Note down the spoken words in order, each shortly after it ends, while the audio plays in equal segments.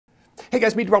Hey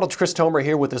guys, Meteorologist Chris Tomer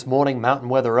here with this morning mountain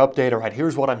weather update. All right,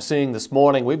 here's what I'm seeing this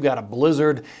morning. We've got a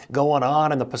blizzard going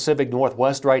on in the Pacific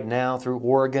Northwest right now through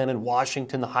Oregon and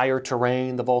Washington, the higher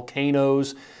terrain, the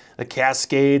volcanoes, the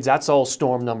Cascades. That's all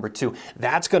storm number 2.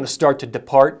 That's going to start to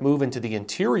depart, move into the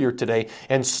interior today,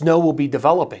 and snow will be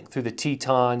developing through the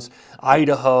Tetons,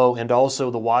 Idaho, and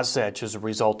also the Wasatch as a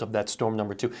result of that storm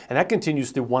number 2. And that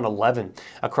continues through 111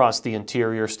 across the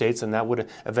interior states, and that would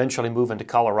eventually move into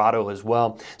Colorado as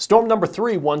well. Storm number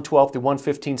 3, 112 through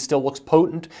 115, still looks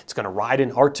potent. It's going to ride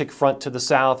an Arctic front to the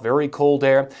south, very cold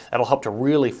air. That'll help to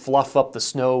really fluff up the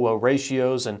snow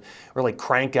ratios and really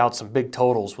crank out some big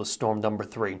totals with storm number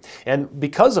 3. And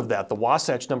because of that, the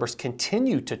Wasatch numbers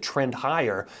continue to trend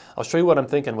higher. I'll show you what I'm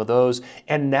thinking with those.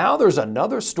 And now there's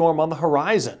another storm on the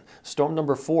horizon. Storm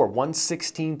number 4,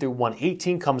 116 through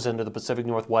 118, comes into the Pacific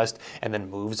Northwest and then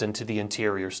moves into the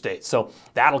interior states. So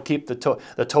that'll keep the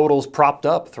totals propped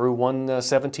up through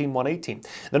 117, 118.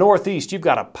 The Northeast, you've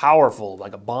got a powerful,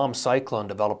 like a bomb cyclone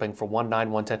developing for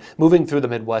 19, 110, moving through the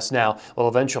Midwest now. Will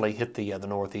eventually hit the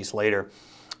Northeast later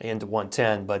into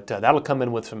 110, but that'll come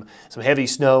in with some heavy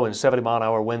snow and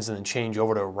 70-mile-an-hour winds and then change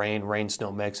over to a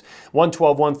rain-snow mix.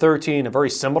 112, 113, a very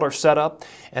similar setup,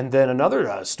 and then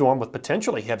another storm with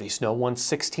potentially heavy snow,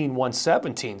 116,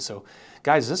 117. So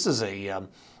guys, this is a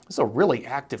really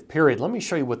active period. Let me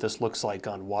show you what this looks like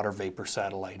on water vapor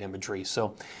satellite imagery.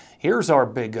 So here's our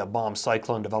big bomb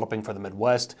cyclone developing for the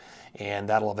Midwest, and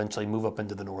that'll eventually move up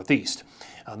into the Northeast.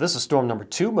 This is storm number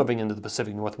 2 moving into the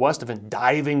Pacific Northwest, event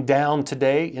diving down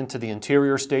today into the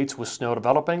interior states with snow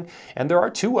developing. And there are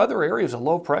 2 other areas of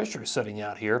low pressure sitting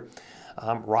out here,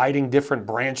 riding different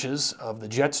branches of the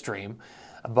jet stream.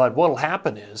 But what will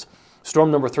happen is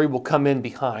storm number 3 will come in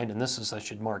behind, and this is, I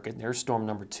should mark it, there's storm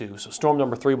number 2. So storm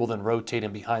number 3 will then rotate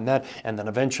in behind that, and then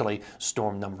eventually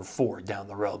storm number 4 down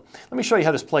the road. Let me show you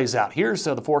how this plays out. Here's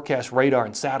the forecast radar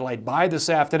and satellite by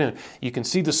this afternoon. You can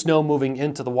see the snow moving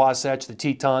into the Wasatch, the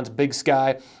Tetons, Big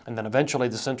Sky, and then eventually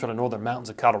the central and northern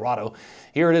mountains of Colorado.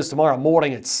 Here it is tomorrow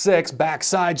morning at 6.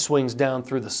 Backside swings down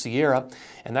through the Sierra,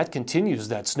 and that continues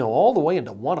that snow all the way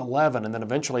into 111, and then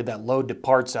eventually that load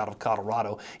departs out of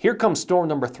Colorado. Here comes storm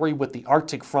number 3 with the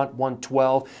Arctic front,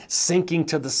 112, sinking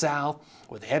to the south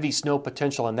with heavy snow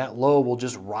potential, and that low will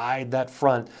just ride that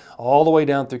front all the way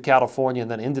down through California and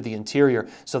then into the interior.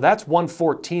 So that's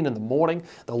 114 in the morning.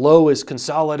 The low is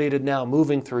consolidated now,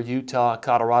 moving through Utah,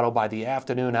 Colorado. By the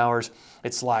afternoon hours,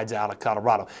 it slides out of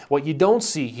Colorado. What you don't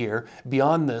see here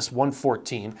beyond this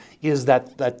 114 is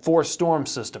that force storm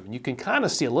system. And you can kind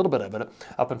of see a little bit of it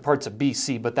up in parts of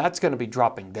BC, but that's going to be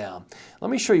dropping down.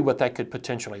 Let me show you what that could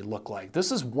potentially look like.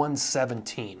 This is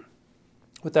 117.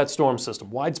 With that storm system,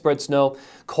 widespread snow,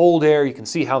 cold air. You can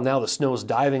see how now the snow is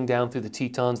diving down through the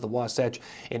Tetons, the Wasatch,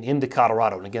 and into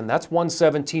Colorado. And again, that's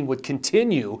 117, would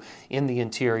continue in the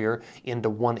interior into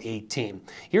 118.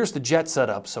 Here's the jet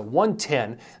setup. So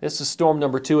 110, this is storm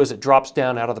number 2 as it drops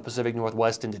down out of the Pacific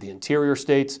Northwest into the interior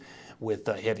states with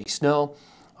heavy snow.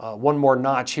 One more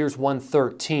notch, here's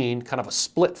 113, kind of a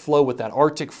split flow with that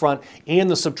Arctic front and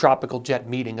the subtropical jet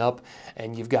meeting up,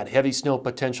 and you've got heavy snow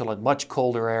potential and much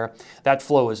colder air. That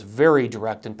flow is very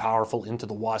direct and powerful into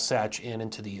the Wasatch and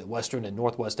into the western and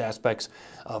northwest aspects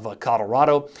of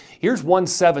Colorado. Here's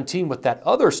 117 with that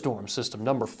other storm system,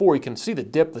 number 4. You can see the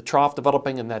dip, the trough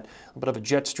developing, and that bit of a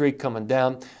jet streak coming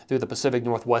down through the Pacific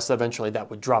Northwest. Eventually that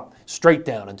would drop straight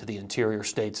down into the interior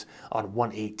states on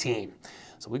 118.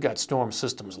 So we've got storm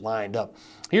systems lined up.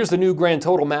 Here's the new grand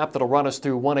total map that'll run us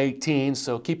through 118.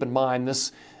 So keep in mind,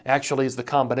 this actually is the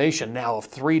combination now of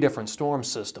 3 different storm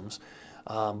systems,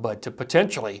 but to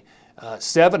potentially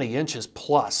 70 inches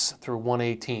plus through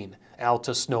 118 out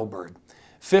to Snowbird.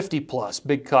 50 plus,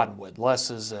 Big Cottonwood.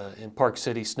 Less is in Park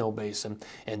City, Snow Basin,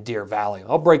 and Deer Valley.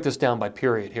 I'll break this down by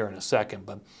period here in a second,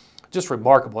 but just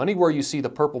remarkable. Anywhere you see the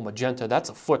purple magenta, that's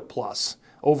a foot plus,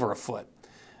 over a foot.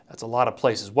 That's a lot of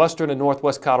places. Western and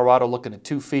northwest Colorado looking at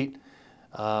 2 feet,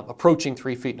 approaching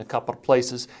 3 feet in a couple of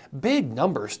places. Big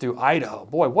numbers through Idaho.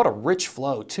 Boy, what a rich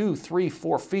flow, 2, 3,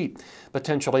 4 feet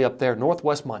potentially up there.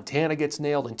 Northwest Montana gets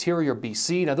nailed, interior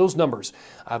BC. Now those numbers,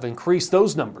 I've increased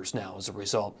those numbers now as a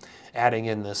result, adding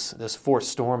in this fourth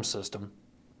storm system.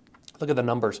 Look at the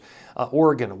numbers.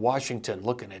 Oregon, Washington,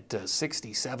 looking at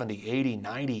 60, 70, 80,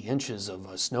 90 inches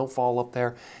of snowfall up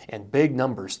there, and big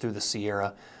numbers through the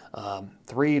Sierra.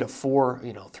 3 to 4,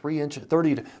 3 inches,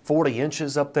 30 to 40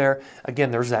 inches up there. Again,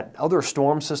 there's that other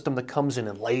storm system that comes in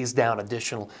and lays down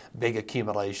additional big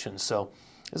accumulations. So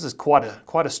this is quite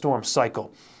a storm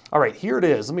cycle. All right, here it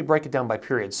is. Let me break it down by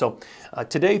period. So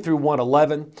today through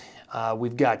 111,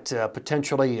 We've got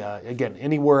potentially, again,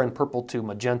 anywhere in purple to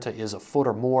magenta is a foot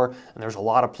or more, and there's a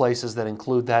lot of places that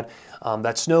include that.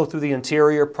 That snow through the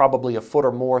interior, probably a foot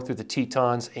or more through the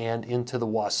Tetons and into the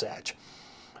Wasatch.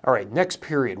 All right, next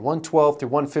period, 112 through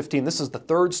 115. This is the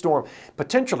third storm,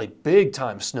 potentially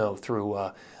big-time snow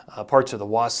through parts of the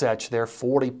Wasatch there,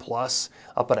 40 plus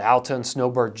up at Alta,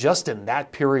 Snowbird, just in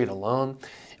that period alone.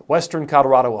 Western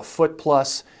Colorado, a foot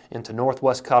plus into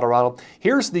northwest Colorado.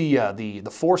 Here's the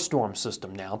four-storm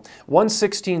system now,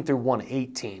 116 through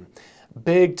 118.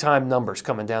 Big time numbers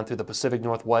coming down through the Pacific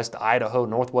Northwest, Idaho,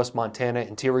 northwest Montana,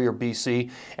 interior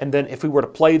BC. And then if we were to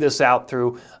play this out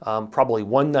through probably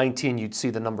 119, you'd see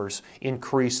the numbers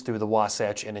increase through the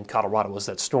Wasatch and in Colorado as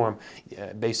that storm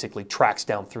basically tracks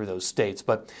down through those states.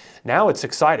 But now it's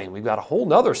exciting. We've got a whole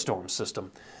nother storm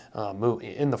system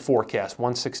in the forecast,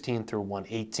 116 through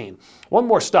 118. One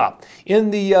more stop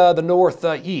in the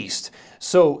northeast.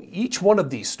 So each one of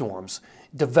these storms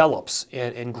develops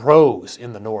and grows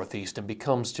in the northeast and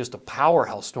becomes just a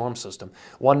powerhouse storm system.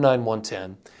 109,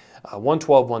 110,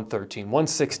 112, 113,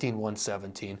 116,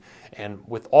 117. And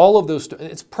with all of those,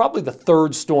 it's probably the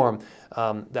third storm,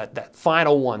 that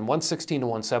final one, 116 to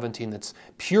 117, that's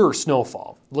pure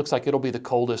snowfall. It looks like it'll be the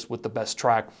coldest with the best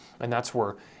track, and that's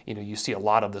where you see a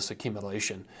lot of this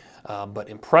accumulation. But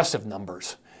impressive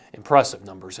numbers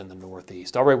in the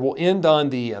northeast. All right, we'll end on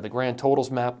the grand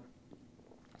totals map.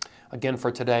 Again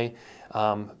for today,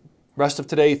 rest of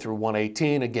today through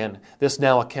 118. Again, this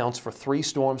now accounts for 3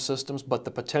 storm systems, but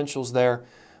the potential's there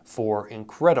for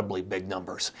incredibly big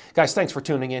numbers. Guys, thanks for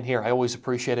tuning in here. I always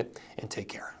appreciate it, and take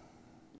care.